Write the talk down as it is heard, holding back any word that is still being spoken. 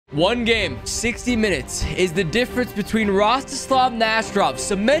One game, 60 minutes is the difference between Rostislav Nasherov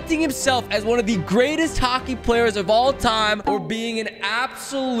cementing himself as one of the greatest hockey players of all time or being an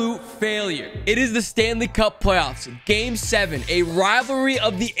absolute failure. It is the Stanley Cup Playoffs, Game 7, a rivalry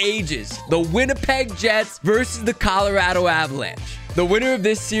of the ages. The Winnipeg Jets versus the Colorado Avalanche. The winner of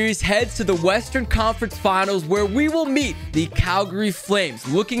this series heads to the Western Conference Finals, where we will meet the Calgary Flames.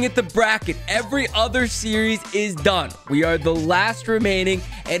 Looking at the bracket, every other series is done. We are the last remaining,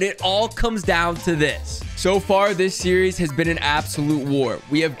 and it all comes down to this. So far, this series has been an absolute war.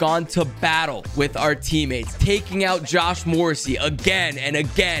 We have gone to battle with our teammates, taking out Josh Morrissey again and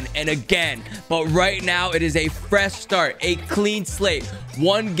again and again. But right now, it is a fresh start, a clean slate.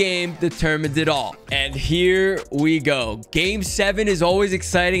 One game determines it all. And here we go. Game 7 is always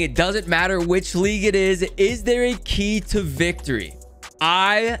exciting. It doesn't matter which league it is. Is there a key to victory?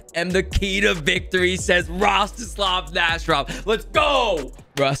 I am the key to victory, says Rostislav Nasherov. Let's go.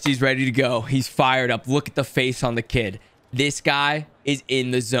 Rusty's ready to go. He's fired up. Look at the face on the kid. This guy is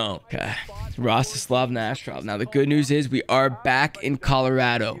in the zone. Okay. Rostislav Nasherov. Now, the good news is we are back in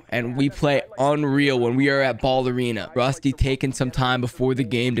Colorado, and we play unreal when we are at Ball Arena. Rusty taking some time before the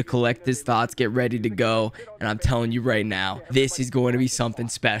game to collect his thoughts, get ready to go. And I'm telling you right now, this is going to be something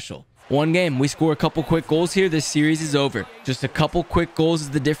special. One game, we score a couple quick goals here, this series is over. Just a couple quick goals is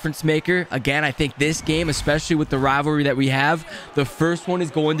the difference maker. Again, I think this game, especially with the rivalry that we have, the first one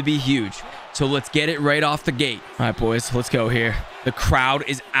is going to be huge. So let's get it right off the gate. All right, boys, let's go here. The crowd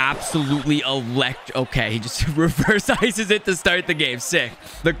is absolutely electric. Okay, he just reverse ices it to start the game. Sick.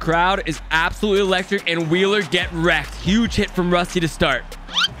 The crowd is absolutely electric, and Wheeler get wrecked. Huge hit from Rusty to start.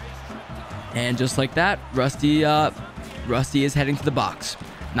 And just like that, Rusty is heading to the box.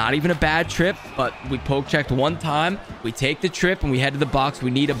 Not even a bad trip, but we poke checked one time. We take the trip and we head to the box.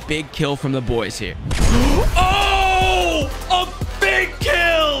 We need a big kill from the boys here. Oh, a big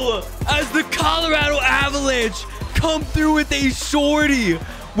kill as the Colorado Avalanche come through with a shorty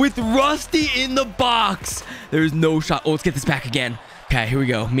with Rusty in the box. There's no shot. Oh, let's get this back again. Okay, here we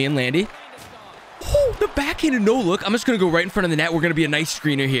go. Me and Landy. Oh, the backhand no look. I'm just going to go right in front of the net. We're going to be a nice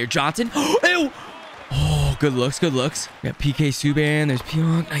screener here. Johnson. Ew. Oh, good looks, good looks. We got PK Subban. There's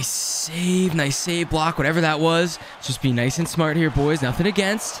Pionk. Nice save, block, whatever that was. Just be nice and smart here, boys. Nothing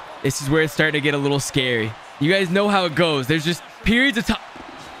against. This is where it's starting to get a little scary. You guys know how it goes. There's just periods of time.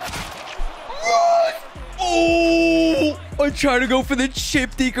 Oh, I tried to go for the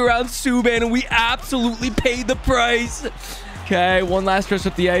chip deke around Subban, and we absolutely paid the price. Okay, one last stretch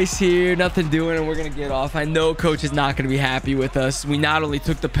up the ice here. Nothing doing, and we're going to get off. I know coach is not going to be happy with us. We not only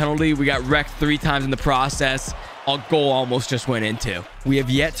took the penalty, we got wrecked 3 times in the process. A goal almost just went into. We have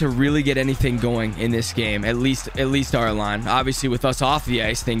yet to really get anything going in this game, at least our line. Obviously, with us off the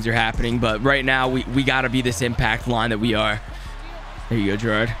ice, things are happening, but right now, we got to be this impact line that we are. There you go,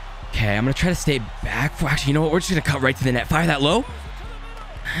 Gerard. Okay, I'm going to try to stay back. Actually, you know what? We're just going to cut right to the net. Fire that low.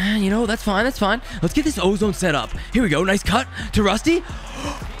 You know, that's fine. That's fine. Let's get this ozone set up. Here we go. Nice cut to Rusty.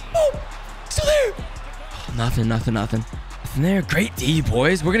 Oh, still there. Oh, nothing there. Great D,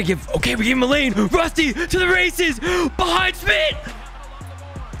 boys. We're going to give... Okay, we give him a lane. Rusty to the races. Behind Smith.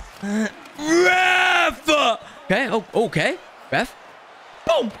 Ref. Okay. Oh, okay. Ref.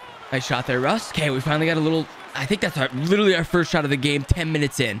 Boom. Nice shot there, Russ. Okay, we finally got a little... I think that's literally our first shot of the game 10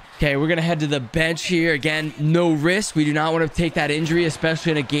 minutes in. Okay, we're going to head to the bench here. Again, no risk. We do not want to take that injury,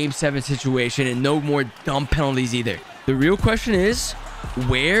 especially in a Game 7 situation, and no more dumb penalties either. The real question is,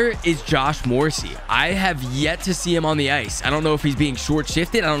 where is Josh Morrissey? I have yet to see him on the ice. I don't know if he's being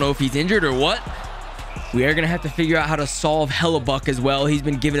short-shifted. I don't know if he's injured or what. We are going to have to figure out how to solve Hellebuck as well. He's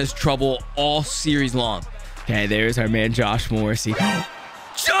been giving us trouble all series long. Okay, there's our man Josh Morrissey.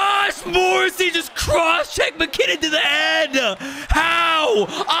 Josh Morrissey just cross-checked McKinnon to the head. How?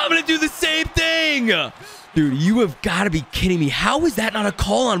 I'm going to do the same thing. Dude, you have got to be kidding me. How is that not a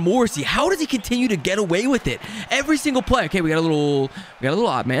call on Morrissey? How does he continue to get away with it? Every single play. Okay, we got a little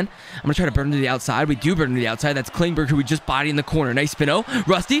odd, man. I'm going to try to burn him to the outside. We do burn him to the outside. That's Klingberg, who we just bodied in the corner. Nice Spino.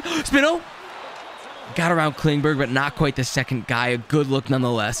 Rusty. Spino. Got around Klingberg, but not quite the second guy. A good look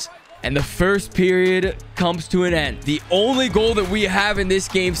nonetheless. And the first period comes to an end. The only goal that we have in this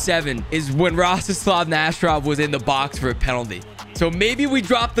Game 7 is when Rostislav Nasherov was in the box for a penalty. So maybe we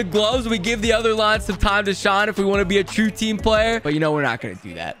drop the gloves. We give the other line some time to shine if we want to be a true team player. But you know, we're not going to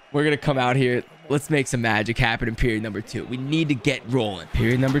do that. We're going to come out here. Let's make some magic happen in period number 2. We need to get rolling.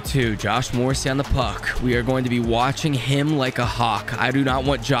 Period number 2, Josh Morrissey on the puck. We are going to be watching him like a hawk. I do not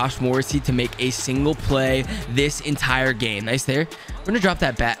want Josh Morrissey to make a single play this entire game. Nice there. We're going to drop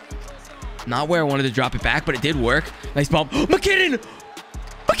that bat. Not where I wanted to drop it back, but it did work. Nice bump. McKinnon!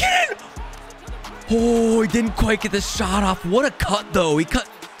 McKinnon! Oh, he didn't quite get the shot off. What a cut, though. He cut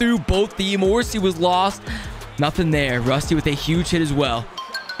through both the Morsi was lost. Nothing there. Rusty with a huge hit as well.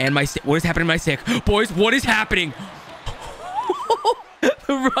 And my stick. What is happening to my stick? Boys, what is happening?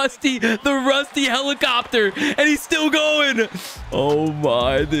 The rusty helicopter, and he's still going. Oh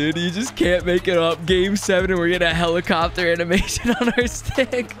my, dude, you just can't make it up. Game 7, and we're getting a helicopter animation on our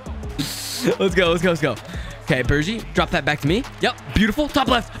stick. Let's go. Okay, Bergie, drop that back to me. Yep, beautiful. Top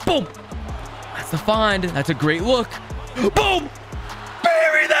left. Boom. That's the find. That's a great look. Boom.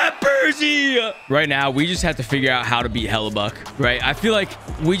 Bury that Bergie. Right now, we just have to figure out how to beat Hellebuck, right? I feel like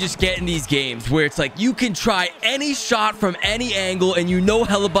we just get in these games where it's like you can try any shot from any angle, and you know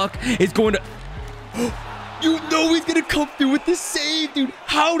Hellebuck is going to... You know he's going to come through with the save, dude.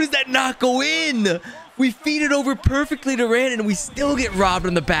 How does that not go in? We feed it over perfectly to Rand, and we still get robbed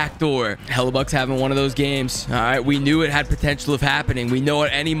on the back door. Hellebuck's having one of those games. All right, we knew it had potential of happening. We know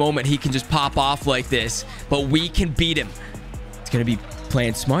at any moment he can just pop off like this, but we can beat him. It's going to be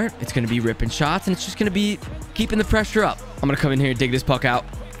playing smart. It's going to be ripping shots, and it's just going to be keeping the pressure up. I'm going to come in here and dig this puck out.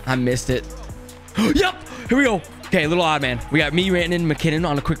 I missed it. Yep, here we go. Okay, a little odd, man. We got me, Ranton, and McKinnon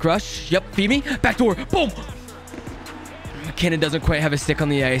on a quick rush. Yep, feed me. Back door. Boom. McKinnon doesn't quite have a stick on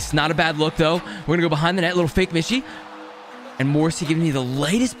the ice. Not a bad look, though. We're going to go behind the net. Little fake Mishy. And Morrissey giving me the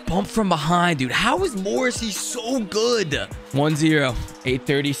latest bump from behind, dude. How is Morrissey so good? 1-0.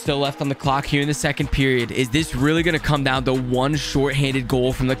 8:30 still left on the clock here in the second period. Is this really going to come down to one shorthanded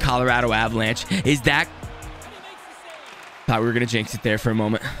goal from the Colorado Avalanche? Is that... Thought we were going to jinx it there for a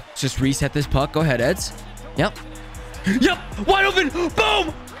moment. Let's just reset this puck. Go ahead, Eds. Yep. Yep. Wide open.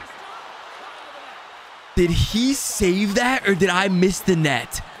 Boom. Did he save that, or did I miss the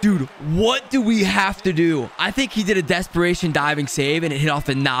net? Dude, what do we have to do? I think he did a desperation diving save, and it hit off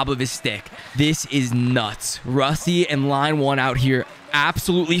the knob of his stick. This is nuts. Rusty and line one out here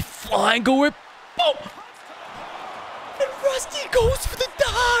absolutely flying. Go where... Boom! And Rusty goes for the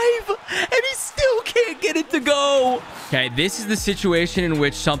dive, and he still can't get it to go. Okay, this is the situation in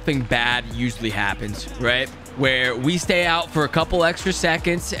which something bad usually happens, right? Where we stay out for a couple extra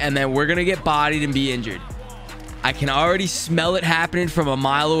seconds, and then we're going to get bodied and be injured. I can already smell it happening from a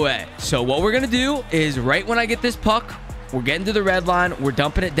mile away. So what we're going to do is right when I get this puck, we're getting to the red line. We're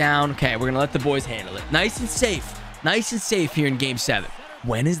dumping it down. Okay, we're going to let the boys handle it. Nice and safe. Nice and safe here in Game 7.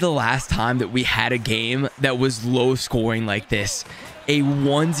 When is the last time that we had a game that was low scoring like this? A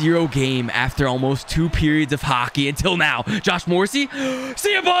 1-0 game after almost 2 periods of hockey until now. Josh Morrissey.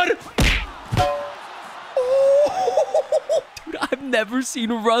 See ya, bud. Dude, I've never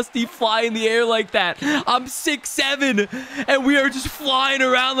seen Rusty fly in the air like that. I'm 6'7", and we are just flying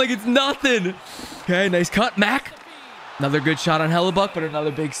around like it's nothing. Okay, nice cut. Mac. Another good shot on Hellebuck, but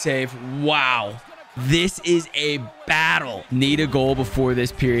another big save. Wow. This is a battle. Need a goal before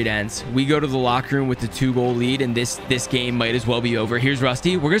this period ends. We go to the locker room with the 2-goal lead, and this game might as well be over. Here's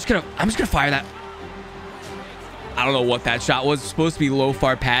Rusty. I'm just gonna fire that. I don't know what that shot was. It was supposed to be low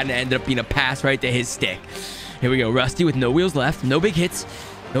far pad, and it ended up being a pass right to his stick. Here we go. Rusty with no wheels left. No big hits.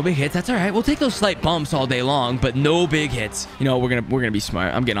 No big hits. That's all right. We'll take those slight bumps all day long, but no big hits. You know, we're gonna be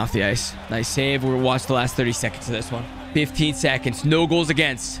smart. I'm getting off the ice. Nice save. We'll watch the last 30 seconds of this one. 15 seconds. No goals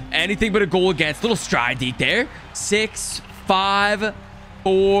against. Anything but a goal against. Little stride deep there. 6, 5,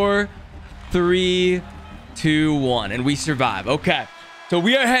 4, 3, 2, 1. And we survive. Okay. So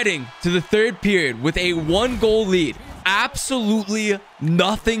we are heading to the third period with a 1-goal lead. Absolutely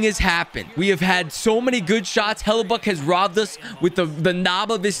nothing has happened. We have had so many good shots. Hellebuck has robbed us with the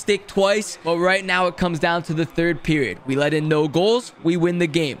knob of his stick twice. But right now it comes down to the third period. We let in no goals. We win the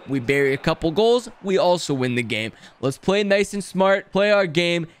game. We bury a couple goals. We also win the game. Let's play nice and smart. Play our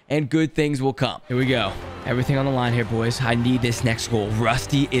game, and good things will come. Here we go. Everything on the line here, boys. I need this next goal.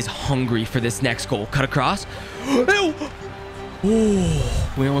 Rusty is hungry for this next goal. Cut across. Ew.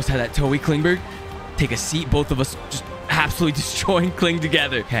 Oh, we almost had that Toey Klingberg. Take a seat. Both of us just absolutely destroying Kling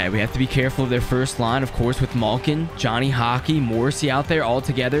together. Okay, we have to be careful of their first line, of course, with Malkin, Johnny Hockey, Morrissey out there all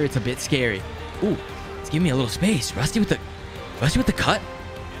together. It's a bit scary. Ooh, it's giving me a little space. Rusty with the cut.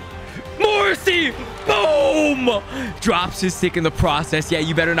 Morrissey! Boom! Drops his stick in the process. Yeah,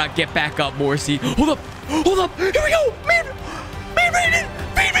 you better not get back up, Morrissey. Hold up! Hold up! Here we go! Man, Brandon!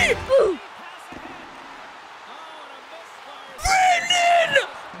 Feed me! Brandon!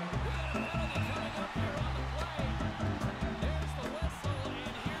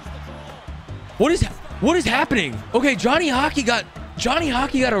 What is happening? Okay, Johnny Hockey got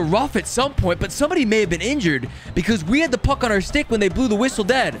a rough at some point, but somebody may have been injured because we had the puck on our stick when they blew the whistle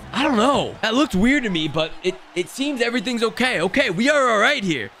dead. I don't know. That looked weird to me, but it seems everything's okay. Okay, we are all right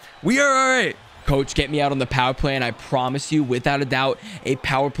here. We are all right. Coach, get me out on the power play, and I promise you, without a doubt, a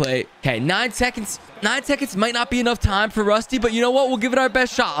power play. Okay, 9 seconds. 9 seconds might not be enough time for Rusty, but you know what? We'll give it our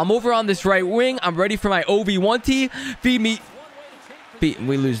best shot. I'm over on this right wing. I'm ready for my OV1T. Feed me. We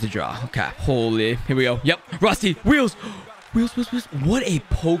lose the draw. Okay, holy. Here we go. Yep, Rusty. Wheels. Wheels. What a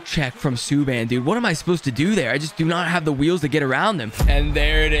poke check from Subban, dude. What am I supposed to do there? I just do not have the wheels to get around them. And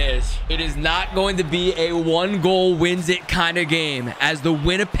there it is. It is not going to be a 1-goal wins it kind of game, as the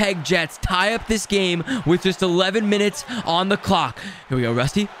Winnipeg Jets tie up this game with just 11 minutes on the clock. Here we go,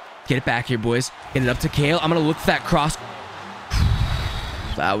 Rusty. Get it back here, boys. Get it up to Kale. I'm going to look for that cross.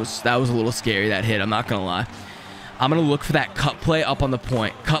 That was a little scary, that hit. I'm not going to lie. I'm going to look for that cut play up on the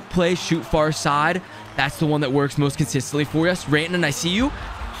point. Cut play, shoot far side. That's the one that works most consistently for us. Rantanen, I see you.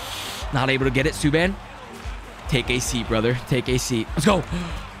 Not able to get it. Subban, take a seat, brother. Take a seat. Let's go.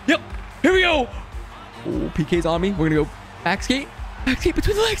 Yep. Here we go. Oh, PK's on me. We're going to go back skate. Back skate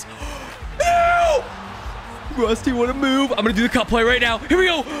between the legs. No! Rusty, what a move. I'm going to do the cut play right now. Here we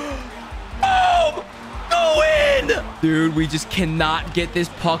go. Oh! Go in! Dude, we just cannot get this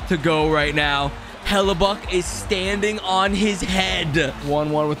puck to go right now. Hellebuck is standing on his head.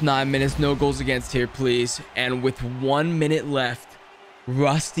 1-1 with 9 minutes. No goals against here, please. And with 1 minute left,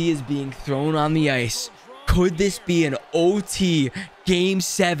 Rusty is being thrown on the ice. Could this be an OT Game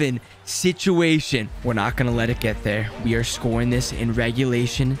 7 situation? We're not going to let it get there. We are scoring this in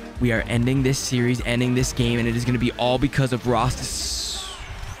regulation. We are ending this series, ending this game, and it is going to be all because of Rostis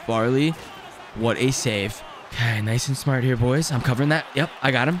Farley. What a save. Okay, nice and smart here, boys. I'm covering that. Yep,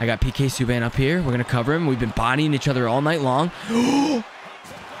 I got him. I got PK Subban up here. We're going to cover him. We've been bodying each other all night long.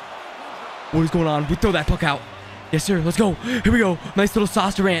 What is going on? We throw that puck out. Yes, sir. Let's go. Here we go. Nice little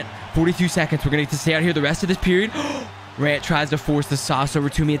saucer rant. 42 seconds. We're going to get to stay out here the rest of this period. Rant tries to force the sauce over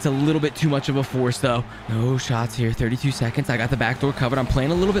to me. It's a little bit too much of a force, though. No shots here. 32 seconds. I got the back door covered. I'm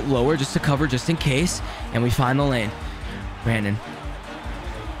playing a little bit lower just to cover, just in case. And we find the lane. Rantanen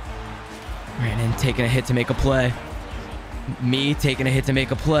taking a hit to make a play. Me taking a hit to make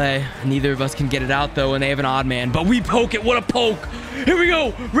a play. Neither of us can get it out, though, and they have an odd man. But we poke it. What a poke. Here we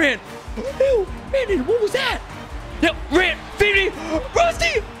go. Rant. Ew, Rantanen, what was that? Yep, Rant. Feed me.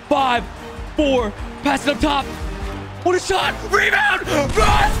 Rusty. 5, 4. Pass it up top. What a shot. Rebound.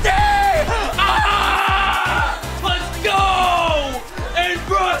 Rusty. Ah! Let's go. And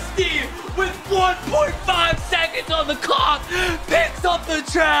Rusty, with 1.5 seconds on the clock, picks up the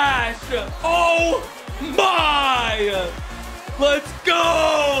trash. Oh my. Let's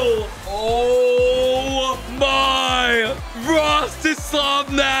go. Oh my. Rostislav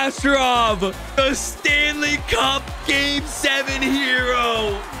Nasherov, the Stanley Cup Game 7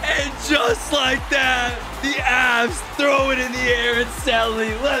 hero. And just like that, the Avs throw it in the air and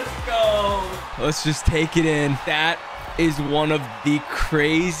Stanley. Let's go. Let's just take it in. That is one of the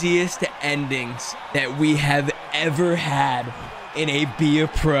craziest endings that we have ever had in a Be a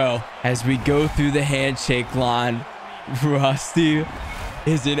Pro. As we go through the handshake line, Rusty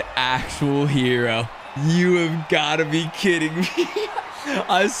is an actual hero. You have got to be kidding me.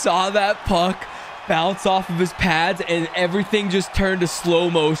 I saw that puck bounce off of his pads and everything just turned to slow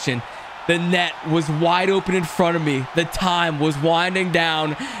motion. The net was wide open in front of me. The time was winding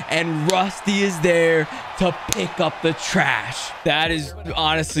down, and Rusty is there to pick up the trash. That is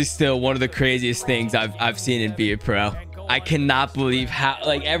honestly still one of the craziest things I've seen in Be a Pro. I cannot believe how,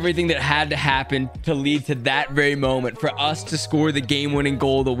 like, everything that had to happen to lead to that very moment for us to score the game-winning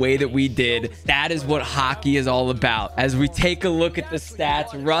goal the way that we did. That is what hockey is all about. As we take a look at the stats,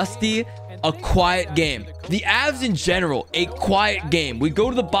 Rusty, a quiet game. The Avs in general, a quiet game. We go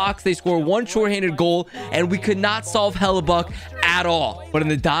to the box, they score one shorthanded goal, and we could not solve Hellebuck at all. But in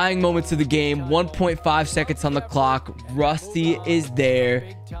the dying moments of the game, 1.5 seconds on the clock, Rusty is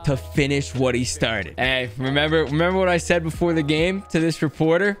there to finish what he started. Hey, remember what I said before the game to this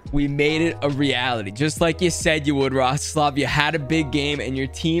reporter? We made it a reality. Just like you said you would, Rostislav. You had a big game, and your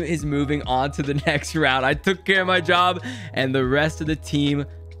team is moving on to the next round. I took care of my job, and the rest of the team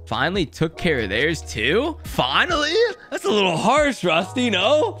finally took care of theirs too. Finally? That's a little harsh, Rusty,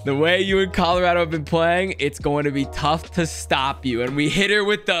 no? The way you and Colorado have been playing, it's going to be tough to stop you. And we hit her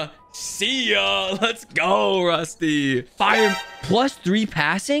with the see ya. Let's go, Rusty. Fire. +3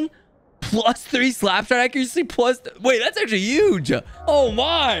 passing, +3 slap shot accuracy, wait, that's actually huge. Oh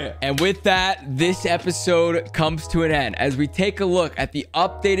my. And with that, this episode comes to an end as we take a look at the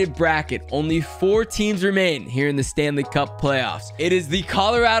updated bracket. Only 4 teams remain here in the Stanley Cup playoffs. It is the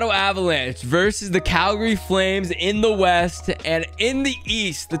Colorado Avalanche versus the Calgary Flames in the West, and in the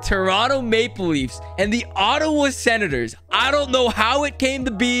East, the Toronto Maple Leafs and the Ottawa Senators. I don't know how it came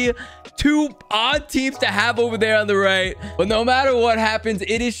to be. 2 odd teams to have over there on the right, but no matter what happens,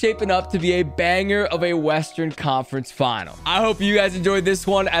 it is shaping up to be a banger of a Western Conference final. I hope you guys enjoyed this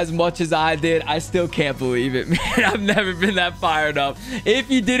one as much as I did. I still can't believe it, man. I've never been that fired up. If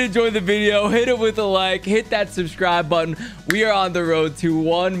you did enjoy the video, hit it with a like, hit that subscribe button. We are on the road to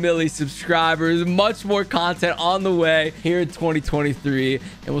 1 million subscribers. Much more content on the way here in 2023,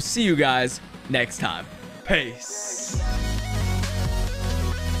 and we'll see you guys next time. Peace.